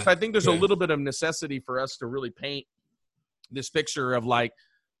 Yeah. So I think there's a little bit of necessity for us to really paint this picture of like,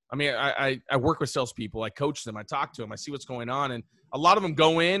 I mean, I work with salespeople. I coach them. I talk to them. I see what's going on. And a lot of them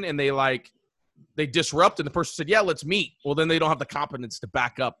go in and they disrupt, and the person said, yeah, let's meet. Well, then they don't have the competence to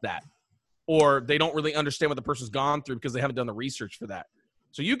back up that. Or they don't really understand what the person's gone through because they haven't done the research for that.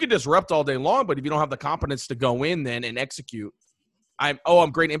 So you could disrupt all day long, but if you don't have the competence to go in then and execute, I'm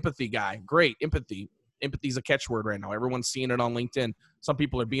great empathy guy. Great, empathy. Empathy is a catchword right now. Everyone's seeing it on LinkedIn. Some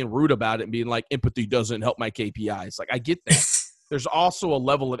people are being rude about it and being like, empathy doesn't help my KPIs. Like, I get that. There's also a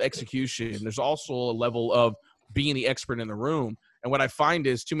level of execution. There's also a level of being the expert in the room. And what I find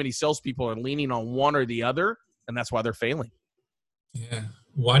is too many salespeople are leaning on one or the other, and that's why they're failing. Yeah.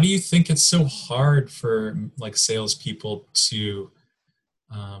 Why do you think it's so hard for like salespeople to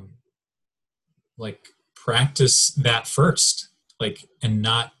like practice that first, like, and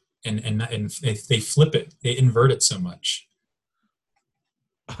not, and if they flip it, they invert it so much?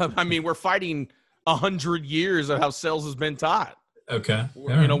 I mean, we're fighting 100 years of how sales has been taught. Okay.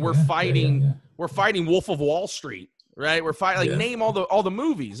 We're fighting Wolf of Wall Street, right? We're fighting, like, name all the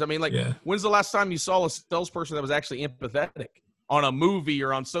movies. I mean, like, when's the last time you saw a salesperson that was actually empathetic on a movie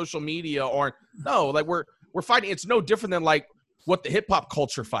or on social media? Or no, like we're fighting. It's no different than like what the hip hop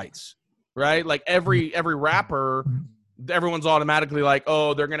culture fights, right? Like every rapper, everyone's automatically like,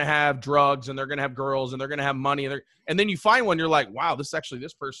 oh, they're gonna have drugs and they're gonna have girls and they're gonna have money, and then you find one, you're like, wow, this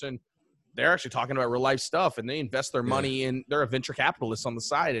person. They're actually talking about real life stuff, and they invest their money in. They're a venture capitalist on the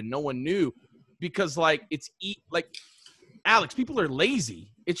side, and no one knew because, like, like Alex, people are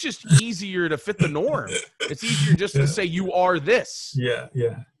lazy. It's just easier to fit the norm. It's easier just to say you are this. Yeah,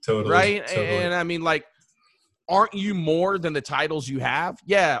 totally. Right, totally. And I mean, like, aren't you more than the titles you have?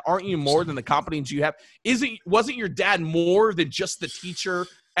 Yeah, aren't you more than the competencies you have? Wasn't your dad more than just the teacher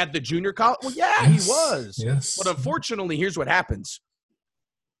at the junior college? Well, yeah, he was. Yes. But unfortunately, here's what happens.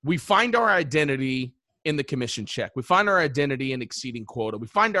 We find our identity in the commission check. We find our identity in exceeding quota. We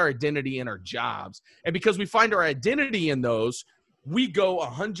find our identity in our jobs. And because we find our identity in those, we go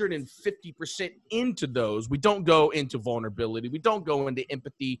 150% into those. We don't go into vulnerability. We don't go into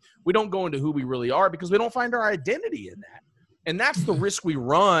empathy. We don't go into who we really are because we don't find our identity in that. And that's the risk we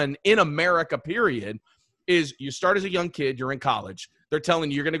run in America, period, is you start as a young kid, you're in college. They're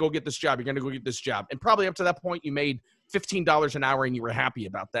telling you, you're going to go get this job. You're going to go get this job. And probably up to that point, you made $15 an hour and you were happy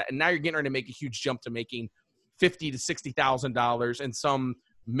about that. And now you're getting ready to make a huge jump to making $50,000 to $60,000 in some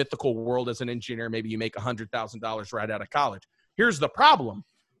mythical world as an engineer. Maybe you make $100,000 right out of college. Here's the problem.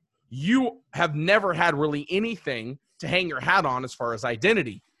 You have never had really anything to hang your hat on as far as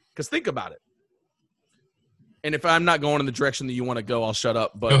identity. Because think about it. And if I'm not going in the direction that you want to go, I'll shut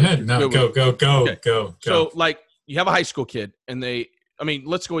up. But go ahead. No, go. Okay. Go. So, like, you have a high school kid, and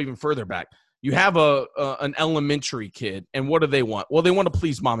let's go even further back. You have an elementary kid, and what do they want? Well, they want to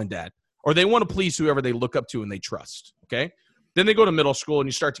please mom and dad, or they want to please whoever they look up to and they trust, okay? Then they go to middle school, and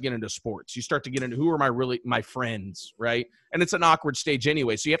you start to get into sports. You start to get into who are my friends, right? And it's an awkward stage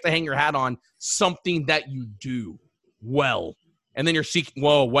anyway, so you have to hang your hat on something that you do well. And then you're seeking,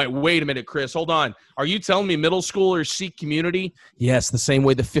 whoa, wait a minute, Chris, hold on. Are you telling me middle schoolers seek community? Yes, the same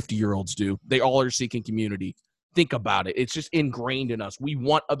way the 50-year-olds do. They all are seeking community. Think about it. It's just ingrained in us. We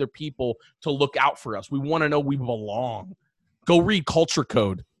want other people to look out for us. We want to know we belong. Go read Culture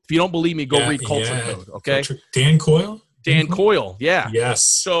Code. If you don't believe me, go read Culture Code, okay? Dan Coyle? Dan Coyle, yeah. Yes,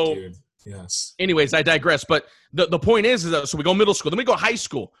 so, dude. Yes. Anyways, I digress. But the point is that, so we go middle school. Then we go high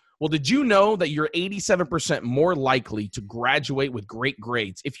school. Well, did you know that you're 87% more likely to graduate with great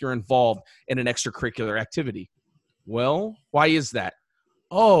grades if you're involved in an extracurricular activity? Well, why is that?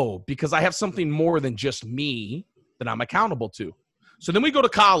 Oh, because I have something more than just me that I'm accountable to. So then we go to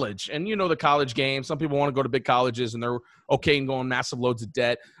college, and you know the college game. Some people want to go to big colleges, and they're okay in going massive loads of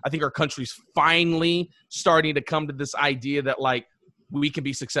debt. I think our country's finally starting to come to this idea that, like, we can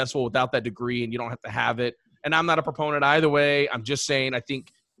be successful without that degree, and you don't have to have it. And I'm not a proponent either way. I'm just saying I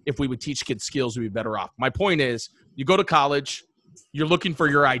think if we would teach kids skills, we'd be better off. My point is, you go to college, you're looking for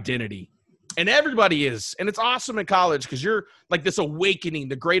your identity. And everybody is. And it's awesome in college because you're like this awakening,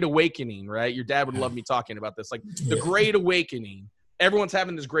 the great awakening, right? Your dad would love me talking about this. Like the great awakening. Everyone's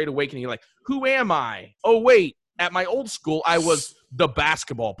having this great awakening. You're like, who am I? Oh, wait. At my old school, I was the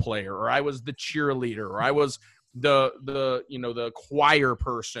basketball player, or I was the cheerleader, or I was the choir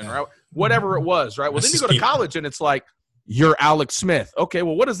person, or whatever it was, right? Well, then you go to college and it's like, you're Alex Smith. Okay,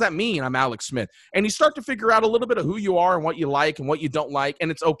 well, what does that mean? I'm Alex Smith. And you start to figure out a little bit of who you are and what you like and what you don't like,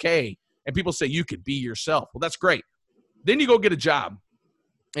 and it's okay. And people say you could be yourself. Well, that's great. Then you go get a job,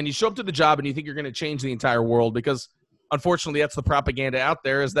 and you show up to the job and you think you're going to change the entire world because, unfortunately, that's the propaganda out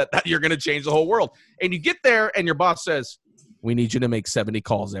there is that you're going to change the whole world. And you get there and your boss says, we need you to make 70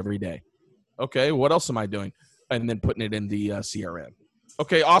 calls every day. Okay, what else am I doing? And then putting it in the CRM.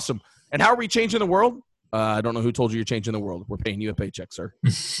 Okay, awesome. And how are we changing the world? I don't know who told you you're changing the world. We're paying you a paycheck, sir.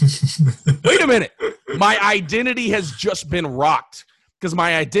 Wait a minute. My identity has just been rocked because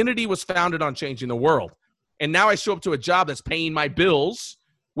my identity was founded on changing the world. And now I show up to a job that's paying my bills,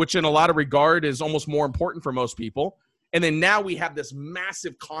 which in a lot of regard is almost more important for most people. And then now we have this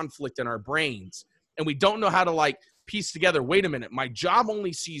massive conflict in our brains. And we don't know how to, like, piece together, wait a minute, my job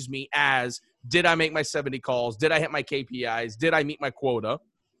only sees me as, did I make my 70 calls? Did I hit my KPIs? Did I meet my quota?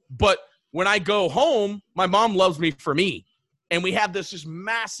 But when I go home, my mom loves me for me. And we have this just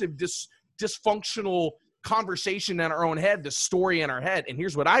massive dysfunctional conversation in our own head, this story in our head. And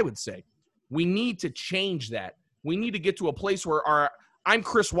here's what I would say. We need to change that. We need to get to a place where I'm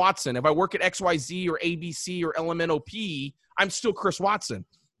Chris Watson. If I work at XYZ or ABC or LMNOP, I'm still Chris Watson.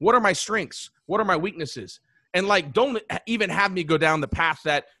 What are my strengths? What are my weaknesses? And, like, don't even have me go down the path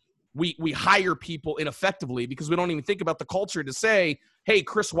that we hire people ineffectively because we don't even think about the culture to say, hey,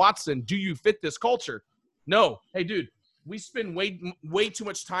 Chris Watson, do you fit this culture? No. Hey, dude, we spend way too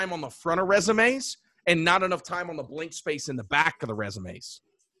much time on the front of resumes and not enough time on the blank space in the back of the resumes.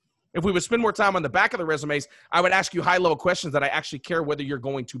 If we would spend more time on the back of the resumes, I would ask you high-level questions that I actually care whether you're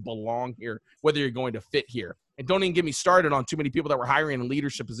going to belong here, whether you're going to fit here. And don't even get me started on too many people that we're hiring in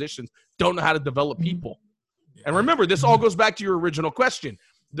leadership positions don't know how to develop people. And remember, this all goes back to your original question.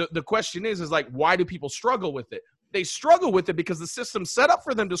 The question is like, why do people struggle with it? They struggle with it because the system's set up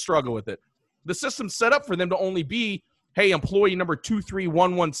for them to struggle with it. The system's set up for them to only be, hey, employee number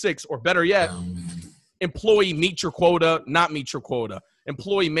 23116, or better yet, employee meet your quota, not meet your quota.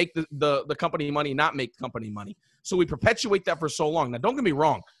 Employee make the company money, not make company money. So we perpetuate that for so long. Now, don't get me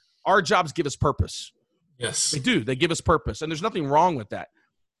wrong. Our jobs give us purpose. Yes. They do. They give us purpose. And there's nothing wrong with that.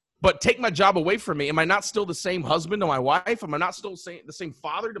 But take my job away from me. Am I not still the same husband to my wife? Am I not still the same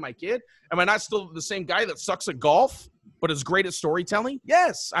father to my kid? Am I not still the same guy that sucks at golf but is great at storytelling?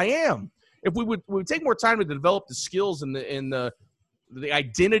 Yes, I am. If we would take more time to develop the skills and the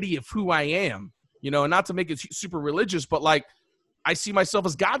identity of who I am, and not to make it super religious, but like I see myself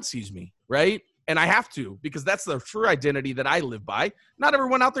as God sees me, right? And I have to, because that's the true identity that I live by. Not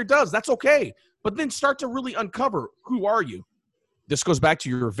everyone out there does. That's okay. But then start to really uncover, who are you? This goes back to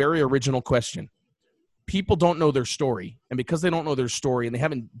your very original question. People don't know their story. And because they don't know their story and they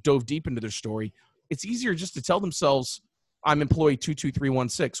haven't dove deep into their story, it's easier just to tell themselves, I'm employee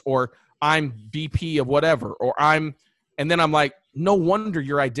 22316, or I'm VP of whatever, or and then I'm like, no wonder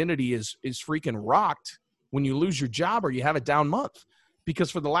your identity is freaking rocked when you lose your job or you have a down month. Because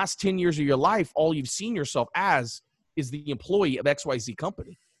for the last 10 years of your life, all you've seen yourself as is the employee of XYZ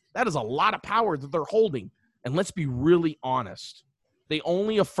company. That is a lot of power that they're holding. And let's be really honest. They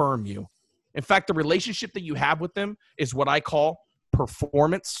only affirm you. In fact, the relationship that you have with them is what I call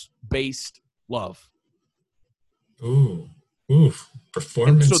performance-based love. Ooh,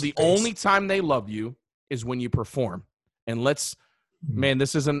 performance. And so the only time they love you is when you perform. And let's Man,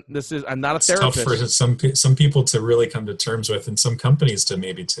 I'm not a It's therapist. tough for some people to really come to terms with, and some companies to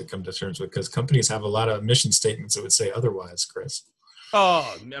maybe to come to terms with, because companies have a lot of mission statements that would say otherwise, Chris.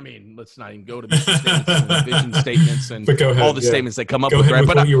 Oh, I mean, let's not even go to mission statements and vision statements and But go ahead, all the statements they come up go with, ahead right?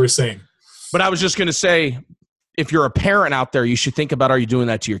 with what you were saying. But I was just going to say, if you're a parent out there, you should think about, are you doing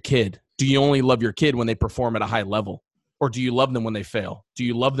that to your kid? Do you only love your kid when they perform at a high level? Or do you love them when they fail? Do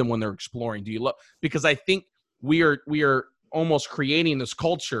you love them when they're exploring? Because I think we are almost creating this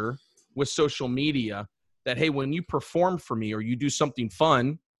culture with social media that, hey, when you perform for me or you do something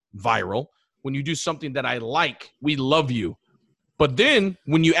fun, viral, when you do something that I like, we love you. But then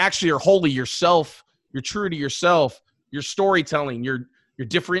when you actually are wholly yourself, you're true to yourself, you're storytelling, you're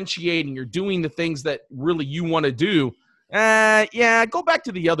differentiating, you're doing the things that really you want to do, go back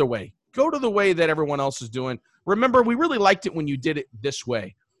to the other way. Go to the way that everyone else is doing. Remember, we really liked it when you did it this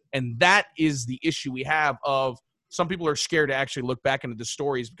way. And that is the issue we have of some people are scared to actually look back into the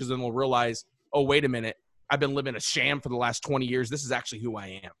stories, because then they'll realize, oh, wait a minute, I've been living a sham for the last 20 years. This is actually who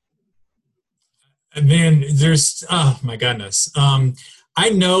I am. Man, there's, oh my goodness. I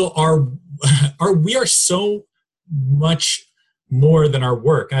know we are so much more than our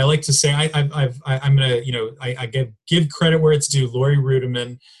work. I like to say, I'm going to, I give credit where it's due. Lori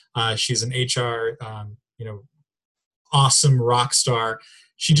Rudiman, she's an HR, awesome rock star.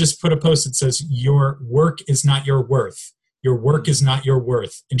 She just put a post that says, your work is not your worth. Your work is not your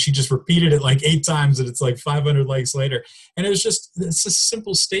worth. And she just repeated it like 8 times, and it's like 500 likes later. And it's a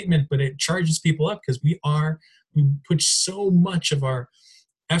simple statement, but it charges people up, because we put so much of our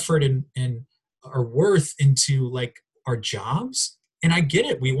effort and our worth into like our jobs. And I get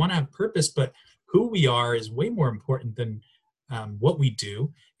it. We want to have purpose, but who we are is way more important than what we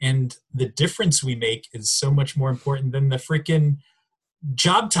do. And the difference we make is so much more important than the freaking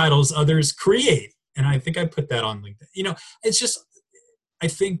job titles others create. And I think I put that on LinkedIn. It's just, I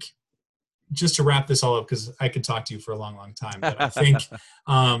think, just to wrap this all up, because I could talk to you for a long, long time, but I think,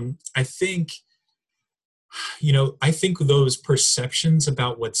 I think those perceptions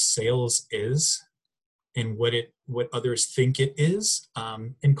about what sales is and what others think it is,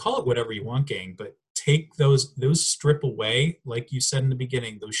 and call it whatever you want, gang, but take those strip away. Like you said in the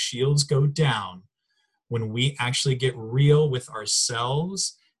beginning, those shields go down when we actually get real with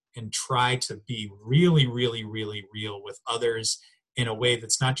ourselves and try to be really, really, really real with others in a way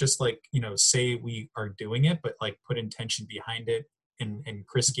that's not just like, say we are doing it, but like put intention behind it. And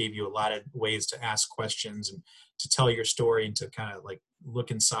Chris gave you a lot of ways to ask questions and to tell your story and to kind of like look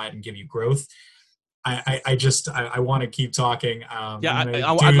inside and give you growth. I want to keep talking.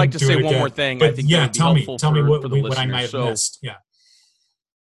 I'd like to say one more thing. But I think tell me what I might have missed. Yeah.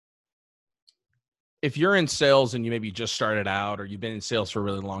 If you're in sales and you maybe just started out, or you've been in sales for a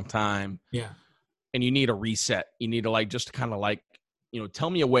really long time, and you need a reset, you need to tell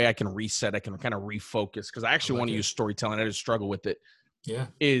me a way I can reset, I can kind of refocus, because I actually want to use storytelling. I just struggle with it. Yeah.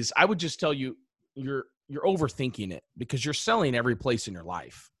 I would just tell you, you're overthinking it, because you're selling every place in your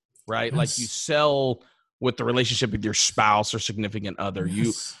life, right? Yes. Like you sell with the relationship with your spouse or significant other.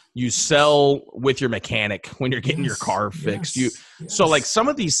 Yes. You sell with your mechanic when you're getting your car fixed. So like some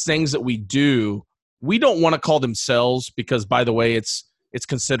of these things that we do, we don't want to call them sales, because, by the way, it's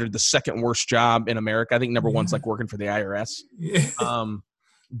considered the second worst job in America. I think number one's like working for the IRS. Yeah.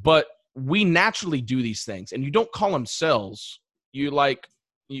 But we naturally do these things, and you don't call them sales. You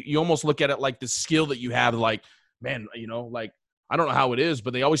almost look at it like the skill that you have. Like, man, like, I don't know how it is,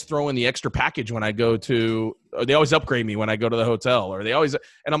 but they always throw in the extra package when I go to, or they always upgrade me when I go to the hotel, or and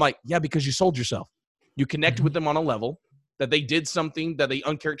I'm like, yeah, because you sold yourself. You connected with them on a level that they did something that they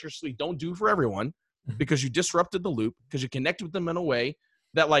uncharacteristically don't do for everyone, because you disrupted the loop, because you connected with them in a way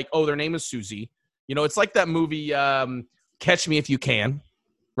that, like, oh, their name is Susie. It's like that movie, Catch Me If You Can,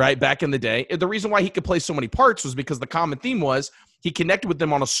 right? Back in the day. The reason why he could play so many parts was because the common theme was he connected with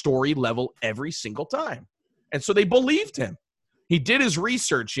them on a story level every single time. And so they believed him. He did his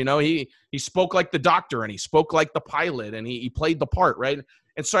research, he spoke like the doctor, and he spoke like the pilot, and he played the part, right?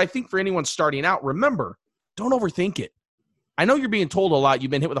 And so I think for anyone starting out, remember, don't overthink it. I know you're being told a lot. You've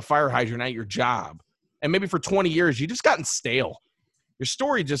been hit with a fire hydrant at your job. And maybe for 20 years, you just gotten stale. Your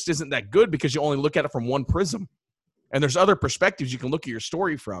story just isn't that good because you only look at it from one prism. And there's other perspectives you can look at your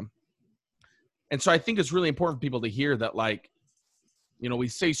story from. And so I think it's really important for people to hear that, like, we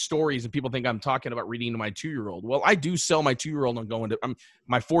say stories and people think I'm talking about reading to my 2-year-old. Well, I do sell my 2-year-old on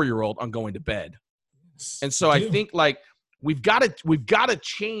my 4-year-old on going to bed. And so I think, like, we've got to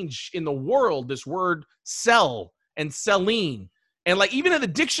change in the world this word sell and selling. And like, even in the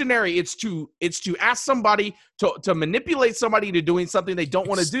dictionary, it's to ask somebody to manipulate somebody into doing something they don't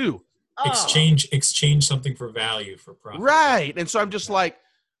want to do. exchange something for value for profit. Right. And so I'm just like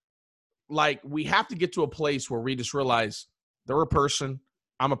we have to get to a place where we just realize they're a person,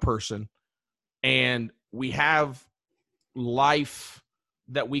 I'm a person, and we have life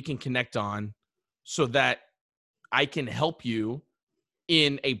that we can connect on so that I can help you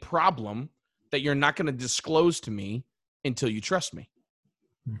in a problem that you're not going to disclose to me until you trust me.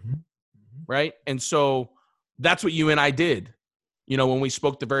 Mm-hmm. Mm-hmm. Right. And so that's what you and I did, when we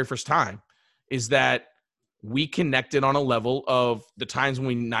spoke the very first time, is that we connected on a level of the times when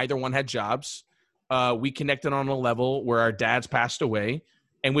we neither one had jobs. We connected on a level where our dads passed away,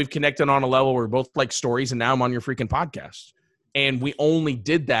 and we've connected on a level where we both like stories, and now I'm on your freaking podcast. And we only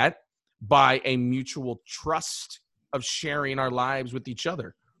did that by a mutual trust of sharing our lives with each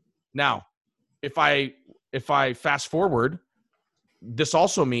other. Now, if I fast forward, this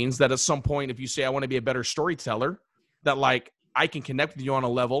also means that at some point, if you say, I want to be a better storyteller, that like I can connect with you on a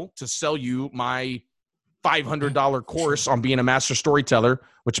level to sell you my $500 course on being a master storyteller,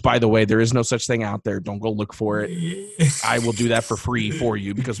 which, by the way, there is no such thing out there. Don't go look for it. I will do that for free for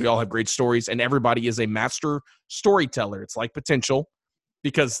you because we all have great stories and everybody is a master storyteller. It's like Potential,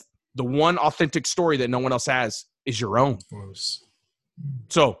 because the one authentic story that no one else has is your own.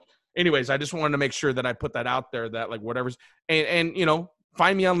 So anyways, I just wanted to make sure that I put that out there, that like whatever's, and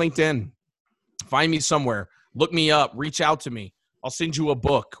find me on LinkedIn, find me somewhere, look me up, reach out to me. I'll send you a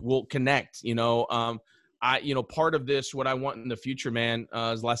book. We'll connect, part of this, what I want in the future, man,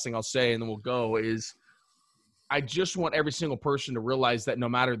 is the last thing I'll say, and then we'll go, is I just want every single person to realize that no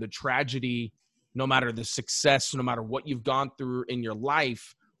matter the tragedy, no matter the success, no matter what you've gone through in your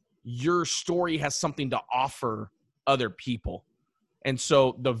life, your story has something to offer other people. And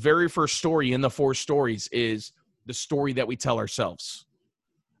so the very first story in the 4 stories is the story that we tell ourselves.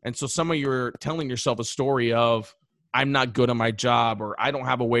 And so some of you are telling yourself a story of, I'm not good at my job, or I don't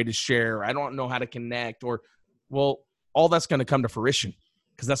have a way to share, or I don't know how to connect, or, well, all that's going to come to fruition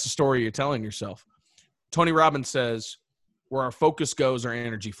because that's the story you're telling yourself. Tony Robbins says, where our focus goes, our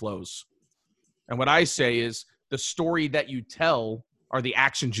energy flows. And what I say is the story that you tell are the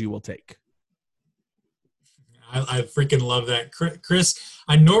actions you will take. I freaking love that. Chris,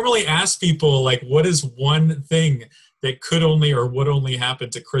 I normally ask people, like, what is one thing that could only or would only happen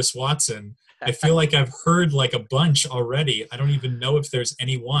to Chris Watson? I feel like I've heard like a bunch already. I don't even know if there's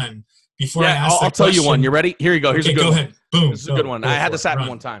any one. Before I ask I'll tell you one. You ready? Here you go. Here's a good one. Ahead. Boom. This is a good one. I had this happen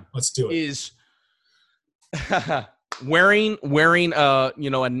one time. Let's do it. Is wearing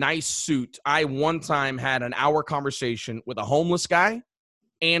a nice suit. I one time had an hour conversation with a homeless guy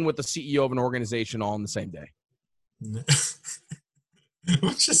and with the CEO of an organization all in the same day.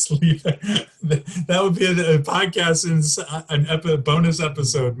 We'll just leave it. That would be a podcast in an bonus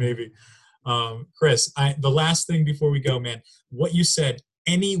episode, maybe. Chris, the last thing before we go, man, what you said,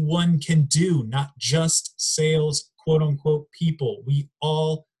 anyone can do, not just sales, quote unquote, people. We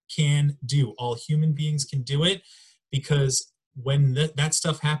all can do. All human beings can do it, because when that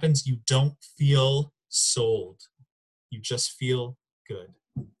stuff happens, you don't feel sold. You just feel good,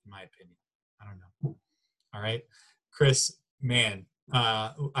 in my opinion. I don't know. All right, Chris, man,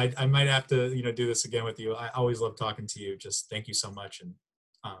 I might have to, do this again with you. I always love talking to you. Just thank you so much. And,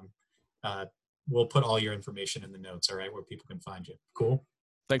 we'll put all your information in the notes, all right, where people can find you. Cool.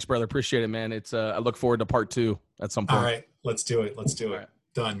 Thanks, brother. Appreciate it, man. It's I look forward to part 2 at some point. All right, let's do it. All right.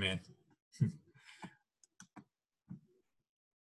 Done, man.